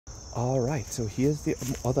All right, so here's the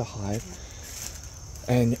other hive.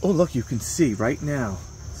 And oh look, you can see right now,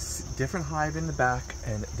 different hive in the back,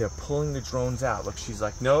 and they're pulling the drones out. Look, she's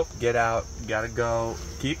like, nope, get out, gotta go,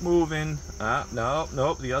 keep moving.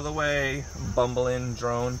 Nope, the other way, bumbling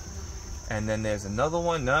drone. And then there's another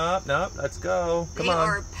one, nope, let's go, come on. They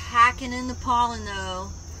are packing in the pollen though.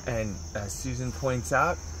 And as Susan points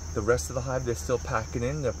out, the rest of the hive, they're still packing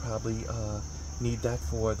in. They'll probably need that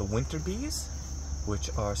for the winter bees, which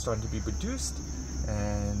are starting to be produced.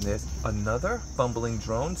 And there's another bumbling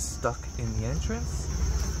drone stuck in the entrance.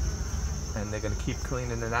 And they're gonna keep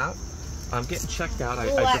cleaning it out. I'm getting checked out.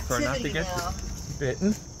 I prefer not to get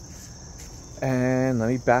bitten. And let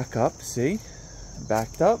me back up, see?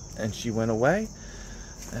 Backed up and she went away.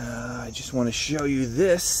 I just want to show you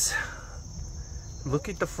this. Look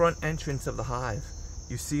at the front entrance of the hive.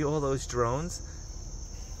 You see all those drones?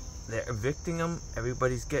 They're evicting them.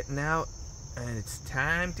 Everybody's getting out and it's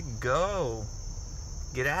time to go.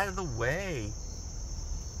 Get out of the way.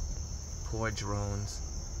 Poor drones.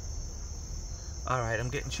 Alright, I'm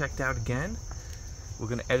getting checked out again. We're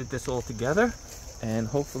going to edit this all together and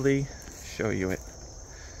hopefully show you it.